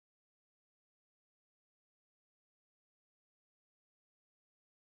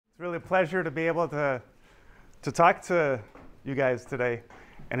really a pleasure to be able to talk to you guys today.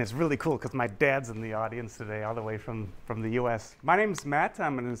 And it's really cool because my dad's in the audience today, all the way from the US. My name's Matt.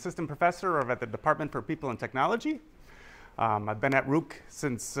 I'm an assistant professor at the Department for People and Technology. I've been at RUC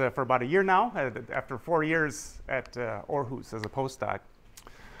since for about a year now, after 4 years at Aarhus as a postdoc.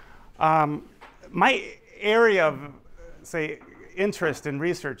 My area of, say, interest in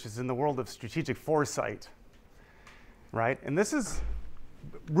research is in the world of strategic foresight, right? And this is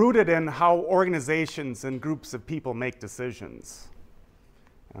rooted in how organizations and groups of people make decisions,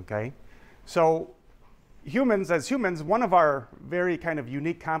 okay? So as humans, one of our very kind of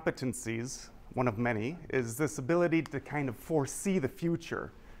unique competencies, one of many, is this ability to kind of foresee the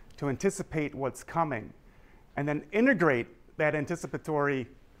future, to anticipate what's coming, and then integrate that anticipatory,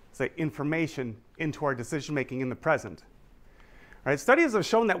 say, information into our decision-making in the present. Right? Studies have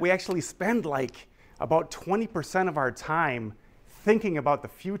shown that we actually spend like about 20% of our time thinking about the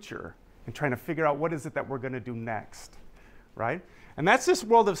future and trying to figure out what is it that we're going to do next, right? And that's this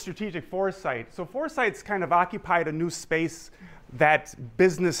world of strategic foresight. So foresight's kind of occupied a new space that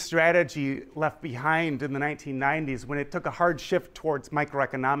business strategy left behind in the 1990s when it took a hard shift towards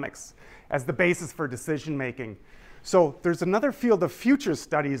microeconomics as the basis for decision making. So there's another field of future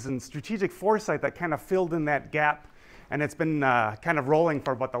studies and strategic foresight that kind of filled in that gap, and it's been kind of rolling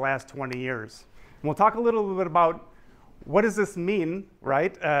for about the last 20 years. And we'll talk a little bit about what does this mean,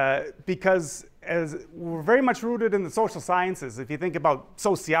 right? Because as we're very much rooted in the social sciences. If you think about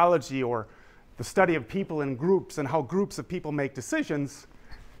sociology or the study of people in groups and how groups of people make decisions,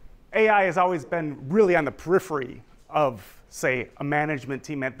 AI has always been really on the periphery of, say, a management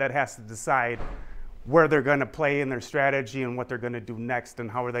team that has to decide where they're going to play in their strategy and what they're going to do next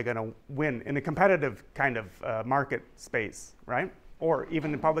and how are they going to win in a competitive kind of market space, right? Or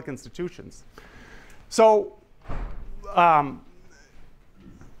even in public institutions. So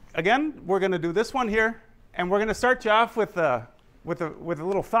again, we're going to do this one here, and we're going to start you off with a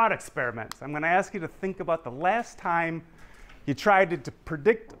little thought experiment. I'm going to ask you to think about the last time you tried to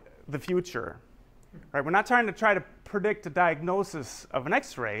predict the future. Right? We're not trying to predict a diagnosis of an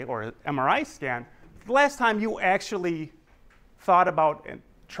X-ray or an MRI scan. The last time you actually thought about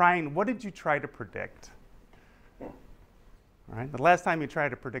what did you try to predict? All right? The last time you tried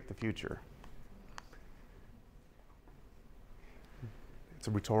to predict the future. It's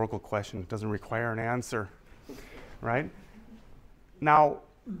a rhetorical question. It doesn't require an answer, right? Now,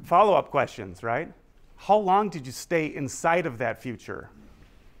 follow-up questions, right? How long did you stay inside of that future?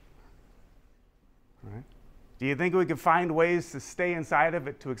 Right? Do you think we could find ways to stay inside of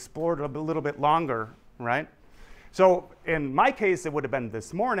it, to explore it a little bit longer, right? So in my case, it would have been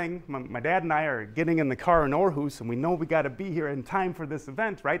this morning. My dad and I are getting in the car in Aarhus, and we know we got to be here in time for this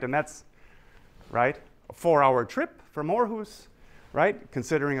event, right? And that's, right, a 4-hour trip from Aarhus, right?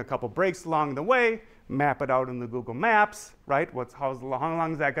 Considering a couple breaks along the way, map it out in the Google Maps, right? How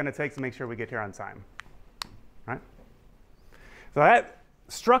long is that going to take to make sure we get here on time, right? So that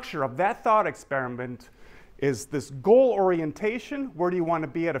structure of that thought experiment is this goal orientation. Where do you want to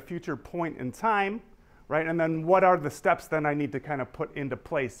be at a future point in time, right? And then what are the steps then I need to kind of put into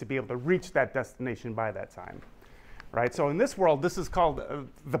place to be able to reach that destination by that time, right? So in this world, this is called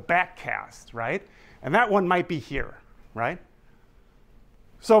the backcast, right? And that one might be here, right?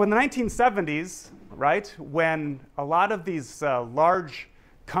 So in the 1970s, right, when a lot of these large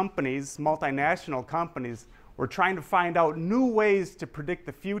companies, multinational companies, were trying to find out new ways to predict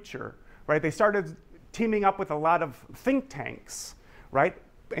the future, right, they started teaming up with a lot of think tanks, right?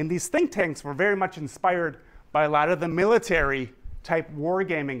 And these think tanks were very much inspired by a lot of the military type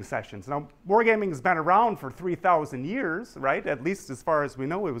wargaming sessions. Now, wargaming has been around for 3,000 years, right? At least as far as we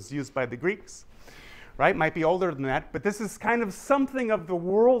know, it was used by the Greeks. Right? Might be older than that, but this is kind of something of the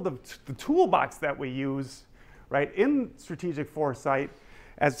world of the toolbox that we use, right, in strategic foresight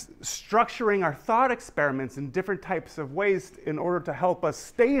as structuring our thought experiments in different types of ways in order to help us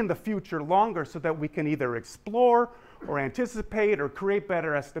stay in the future longer so that we can either explore or anticipate or create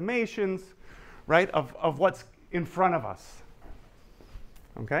better estimations, right, of what's in front of us.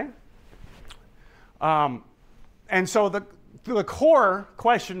 Okay? And so the core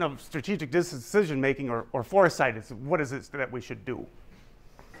question of strategic decision making or foresight is what is it that we should do,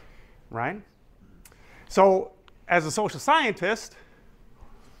 right? So as a social scientist,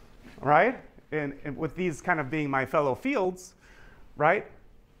 right, and with these kind of being my fellow fields, right,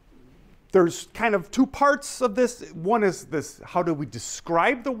 there's kind of two parts of this. One is this, how do we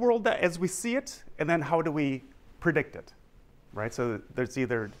describe the world as we see it, and then how do we predict it, right? So there's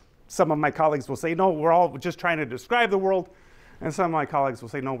either, some of my colleagues will say, no, we're all just trying to describe the world, and some of my colleagues will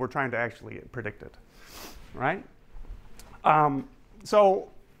say, no, we're trying to actually predict it, right? So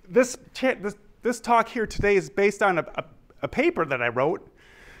this talk here today is based on a paper that I wrote,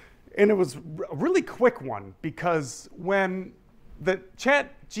 and it was a really quick one because when the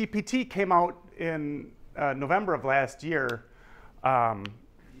ChatGPT came out in November of last year,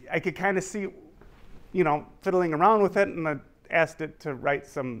 I could kind of see, fiddling around with it, and I asked it to write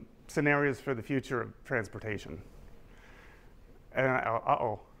some scenarios for the future of transportation.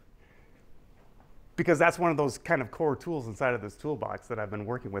 And because that's one of those kind of core tools inside of this toolbox that I've been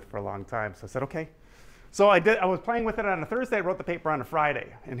working with for a long time. So I said, okay. So I was playing with it on a Thursday, I wrote the paper on a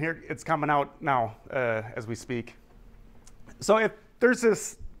Friday, and here it's coming out now as we speak. So if there's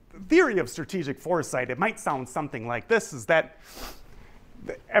this theory of strategic foresight, it might sound something like this, is that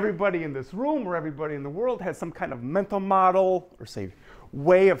everybody in this room or everybody in the world has some kind of mental model or say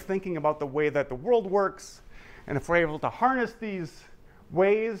way of thinking about the way that the world works. And if we're able to harness these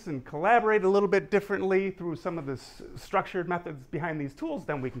ways and collaborate a little bit differently through some of the structured methods behind these tools,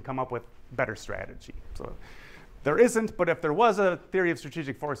 then we can come up with better strategy. So there isn't, but if there was a theory of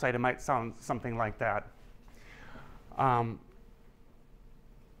strategic foresight, it might sound something like that. And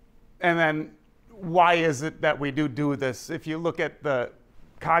then why is it that we do this? If you look at the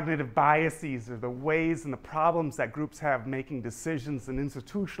cognitive biases or the ways and the problems that groups have making decisions and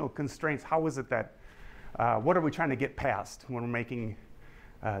institutional constraints, how is it that, what are we trying to get past when we're making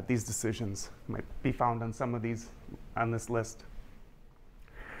these decisions? Might be found on some of these on this list.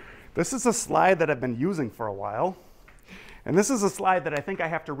 This is a slide that I've been using for a while. And this is a slide that I think I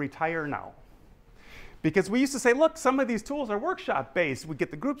have to retire now. Because we used to say, look, some of these tools are workshop-based. We'd get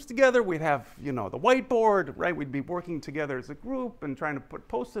the groups together. We'd have, the whiteboard, right? We'd be working together as a group and trying to put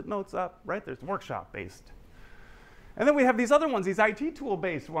Post-it notes up, right? There's workshop-based. And then we have these other ones, these IT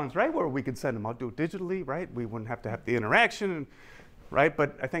tool-based ones, right? Where we could send them out, do it digitally, right? We wouldn't have to have the interaction, right?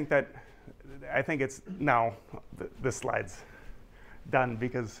 But I think it's now, this slide's done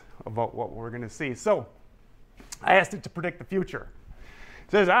because of what we're going to see. So I asked it to predict the future.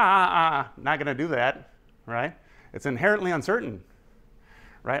 It says, not going to do that, right? It's inherently uncertain,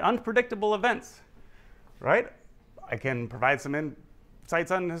 right? Unpredictable events, right? I can provide some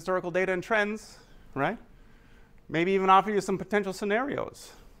insights on historical data and trends, right? Maybe even offer you some potential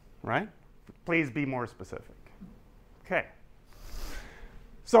scenarios, right? Please be more specific. Okay.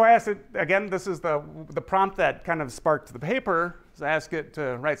 So I asked it, again, this is the prompt that kind of sparked the paper. So I asked it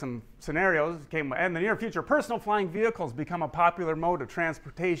to write some scenarios. In the near future, personal flying vehicles become a popular mode of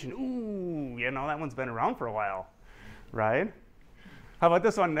transportation. Ooh, that one's been around for a while, right? How about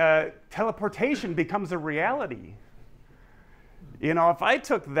this one? Teleportation becomes a reality. If I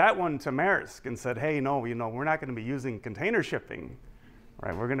took that one to Maersk and said, hey, no, we're not going to be using container shipping,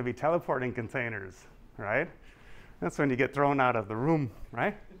 right? We're going to be teleporting containers, right? That's when you get thrown out of the room,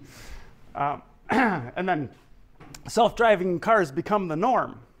 right? And then self-driving cars become the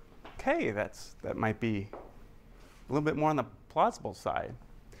norm. Okay, that might be a little bit more on the plausible side.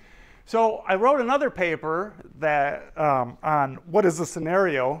 So I wrote another paper that on what is a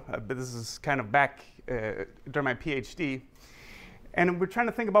scenario. But this is kind of back during my PhD. And we're trying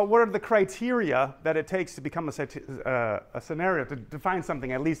to think about what are the criteria that it takes to become a scenario, to define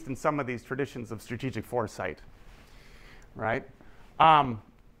something, at least in some of these traditions of strategic foresight. Right?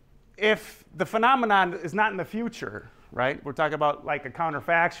 If the phenomenon is not in the future, right? We're talking about like a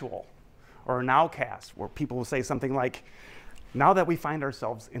counterfactual or an outcast, where people will say something like, now that we find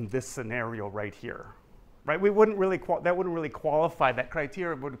ourselves in this scenario right here, right? That wouldn't really qualify. That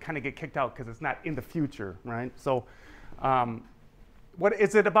criteria would kind of get kicked out because it's not in the future, right? So what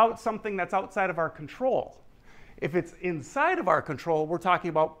is it about something that's outside of our control? If it's inside of our control, we're talking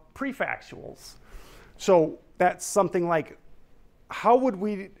about prefactuals. So that's something like, how would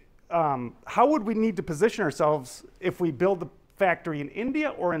we need to position ourselves if we build the factory in India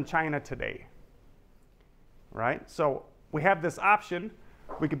or in China today, right? So we have this option.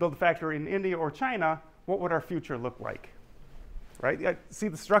 We could build a factory in India or China. What would our future look like, right? See,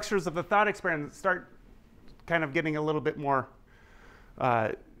 the structures of the thought experiment start kind of getting a little bit more,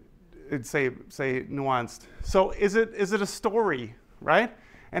 say nuanced. So is it a story, right?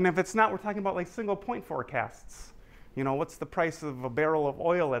 And if it's not, we're talking about like single point forecasts. What's the price of a barrel of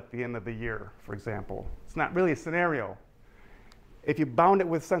oil at the end of the year, for example? It's not really a scenario. If you bound it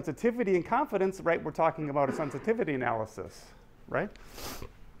with sensitivity and confidence, right, we're talking about a sensitivity analysis, right?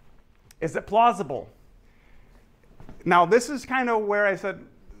 Is it plausible? Now, this is kind of where I said,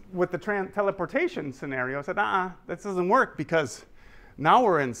 with the teleportation scenario, I said, this doesn't work because now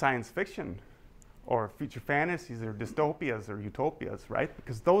we're in science fiction or future fantasies or dystopias or utopias, right?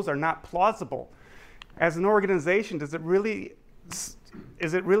 Because those are not plausible. As an organization, is it really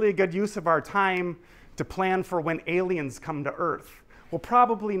a good use of our time to plan for when aliens come to Earth? Well,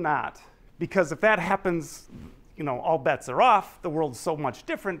 probably not, because if that happens, you know, all bets are off. The world's so much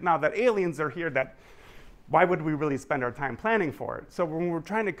different now that aliens are here that why would we really spend our time planning for it? So when we're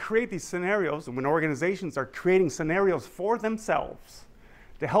trying to create these scenarios, and when organizations are creating scenarios for themselves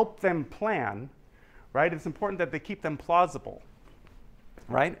to help them plan, right, it's important that they keep them plausible,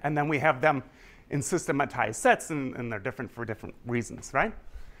 right? And then we have them in systematized sets, and they're different for different reasons, right?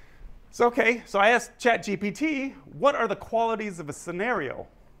 So, okay, so I asked ChatGPT, what are the qualities of a scenario?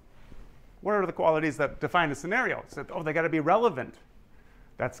 What are the qualities that define a scenario? It said, oh, they got to be relevant.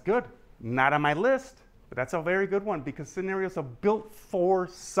 That's good. Not on my list. But that's a very good one, because scenarios are built for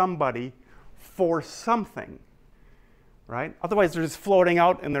somebody, for something, right? Otherwise, they're just floating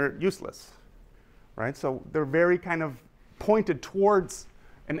out and they're useless, right? So they're very kind of pointed towards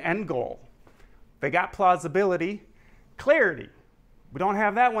an end goal. They got plausibility, clarity. We don't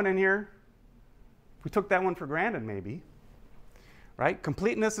have that one in here. We took that one for granted, maybe, right?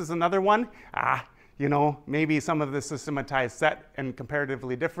 Completeness is another one. You know, maybe some of the systematized set and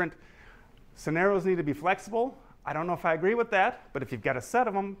comparatively different. Scenarios need to be flexible. I don't know if I agree with that, but if you've got a set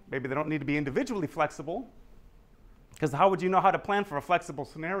of them, maybe they don't need to be individually flexible, because how would you know how to plan for a flexible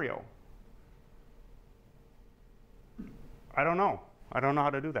scenario? I don't know. I don't know how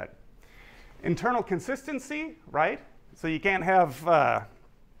to do that. Internal consistency, right? So you can't have,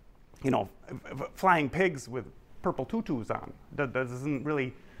 you know, flying pigs with purple tutus on. That doesn't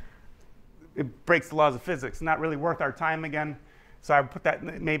really, it breaks the laws of physics. Not really worth our time again. So I would put that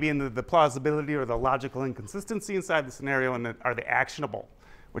maybe in the plausibility or the logical inconsistency inside the scenario, and are they actionable?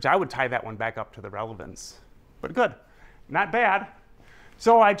 Which I would tie that one back up to the relevance. But good, not bad.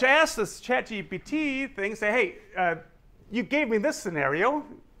 So I asked this ChatGPT thing, say, hey, you gave me this scenario.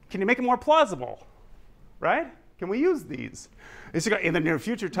 Can you make it more plausible, right? Can we use these? In the near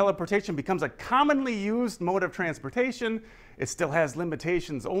future, teleportation becomes a commonly used mode of transportation. It still has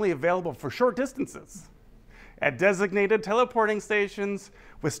limitations only available for short distances at designated teleporting stations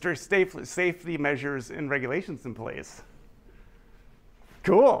with strict safety measures and regulations in place.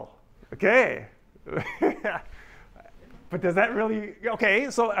 Cool, okay. But does that really,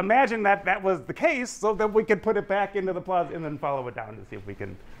 okay, so imagine that that was the case, so that we could put it back into the plot and then follow it down to see if we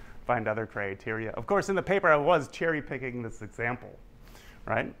can find other criteria. Of course, in the paper, I was cherry picking this example,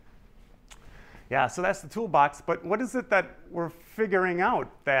 right? Yeah, so that's the toolbox, but what is it that we're figuring out?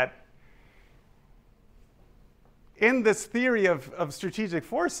 That in this theory of strategic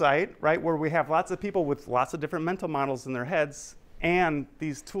foresight, right, where we have lots of people with lots of different mental models in their heads, and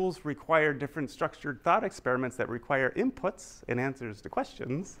these tools require different structured thought experiments that require inputs and answers to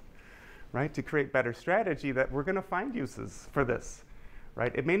questions, right, to create better strategy, that we're going to find uses for this,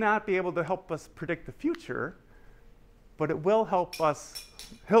 right? It may not be able to help us predict the future, but it will help us,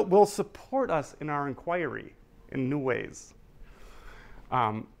 will support us in our inquiry in new ways.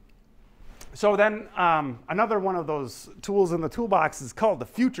 So then another one of those tools in the toolbox is called the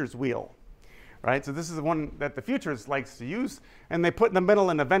futures wheel, right? So this is the one that the futures likes to use, and they put in the middle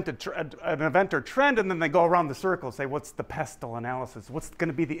an event or trend, and then they go around the circle, say, what's the pestle analysis? What's going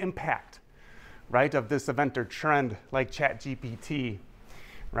to be the impact, right, of this event or trend, like ChatGPT,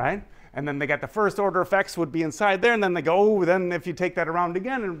 right? And then they got the first order effects would be inside there, and then they go, oh, then if you take that around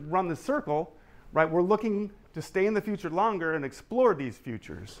again and run the circle, right, we're looking to stay in the future longer and explore these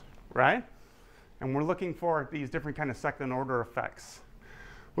futures, right? And we're looking for these different kind of second order effects.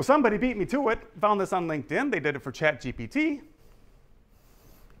 Well, somebody beat me to it, found this on LinkedIn. They did it for ChatGPT,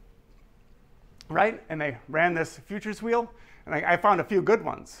 right? And they ran this futures wheel, and I found a few good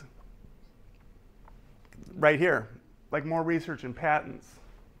ones right here, like more research and patents,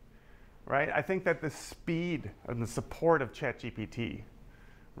 right? I think that the speed and the support of ChatGPT,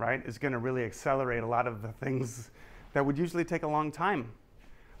 right, is going to really accelerate a lot of the things that would usually take a long time,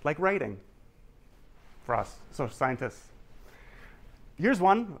 like writing for us, social scientists. Here's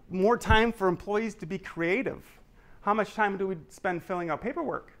one, more time for employees to be creative. How much time do we spend filling out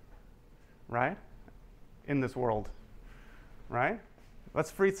paperwork, right, in this world, right? Let's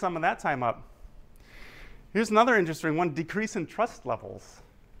free some of that time up. Here's another interesting one, decrease in trust levels,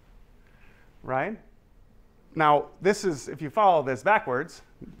 right? Now, this is, if you follow this backwards,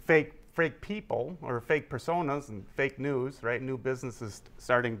 fake people or fake personas and fake news, right? New businesses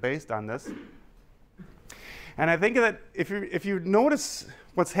starting based on this. And I think that if you notice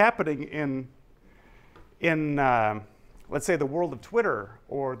what's happening in let's say the world of Twitter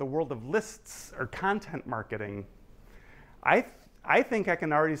or the world of lists or content marketing, I think I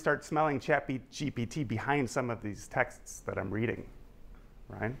can already start smelling ChatGPT behind some of these texts that I'm reading,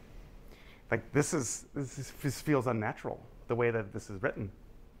 right? Like this feels unnatural, the way that this is written,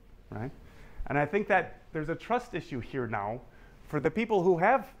 right? And I think that there's a trust issue here now for the people who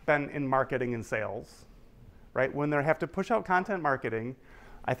have been in marketing and sales, right, when they have to push out content marketing,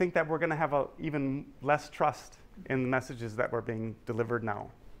 I think that we're going to have even less trust in the messages that were being delivered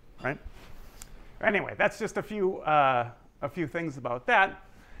now, right? Anyway, that's just a few things about that.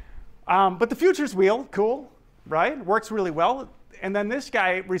 But the futures wheel, cool, right? Works really well. And then this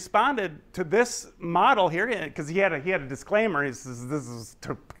guy responded to this model here because he had a disclaimer. He says this is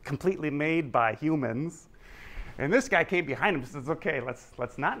completely made by humans. And this guy came behind him and says, okay,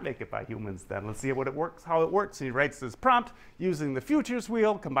 let's not make it by humans then. Let's see how it works. And he writes this prompt using the futures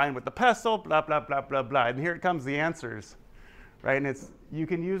wheel combined with the pestle, blah, blah, blah, blah, blah. And here it comes, the answers, right? And you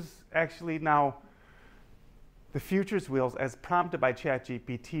can use actually now the futures wheels as prompted by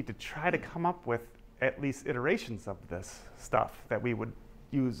ChatGPT to try to come up with at least iterations of this stuff that we would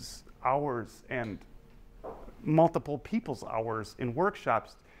use hours and multiple people's hours in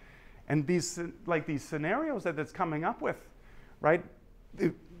workshops. And these scenarios that it's coming up with, right?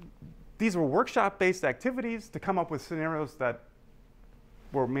 These were workshop-based activities to come up with scenarios that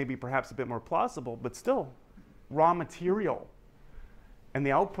were maybe perhaps a bit more plausible, but still raw material. And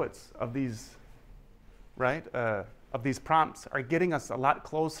the outputs of these, right, of these prompts are getting us a lot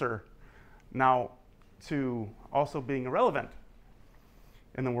closer now to also being irrelevant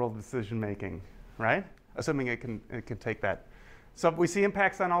in the world of decision-making, right? Assuming it can take that. So we see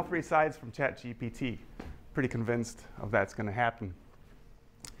impacts on all three sides from ChatGPT. Pretty convinced of that's going to happen.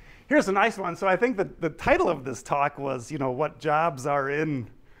 Here's a nice one. So I think the title of this talk was, what jobs are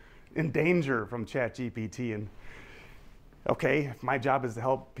in danger from ChatGPT. And okay, my job is to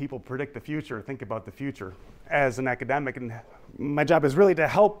help people predict the future, think about the future as an academic. And my job is really to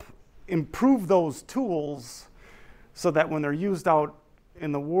help improve those tools so that when they're used out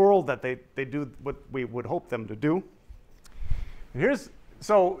in the world that they do what we would hope them to do. Here's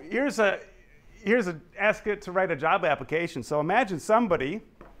a ask it to write a job application. So imagine somebody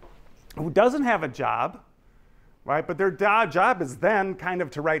who doesn't have a job, right? But their job is then kind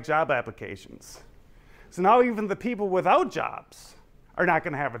of to write job applications. So now even the people without jobs are not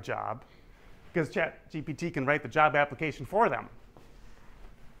going to have a job because ChatGPT can write the job application for them.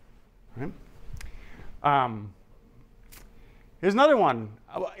 Right? Here's another one,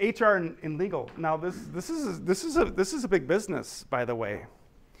 HR and legal. Now this is a big business, by the way.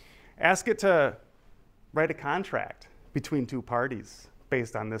 Ask it to write a contract between two parties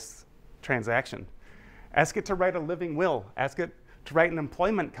based on this transaction. Ask it to write a living will. Ask it to write an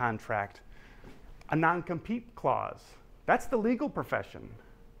employment contract, a non-compete clause. That's the legal profession,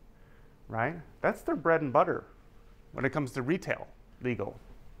 right? That's their bread and butter when it comes to retail legal,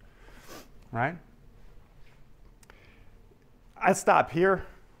 right? I stop here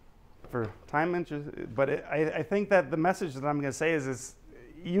for time interest, but I think that the message that I'm going to say is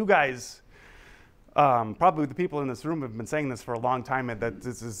you guys, probably the people in this room have been saying this for a long time, that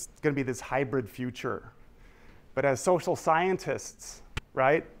this is going to be this hybrid future. But as social scientists,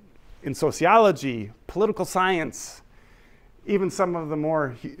 right, in sociology, political science, even some of the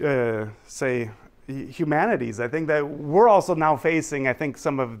more, say, humanities, I think that we're also now facing, I think,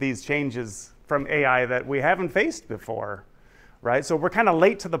 some of these changes from AI that we haven't faced before. Right, so we're kind of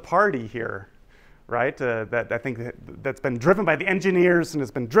late to the party here, right? That I think that's been driven by the engineers and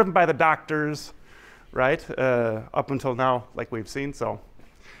has been driven by the doctors, right? Up until now, like we've seen. So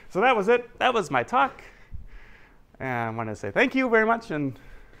that was it. That was my talk. And I want to say thank you very much and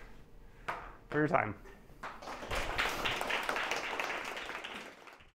for your time.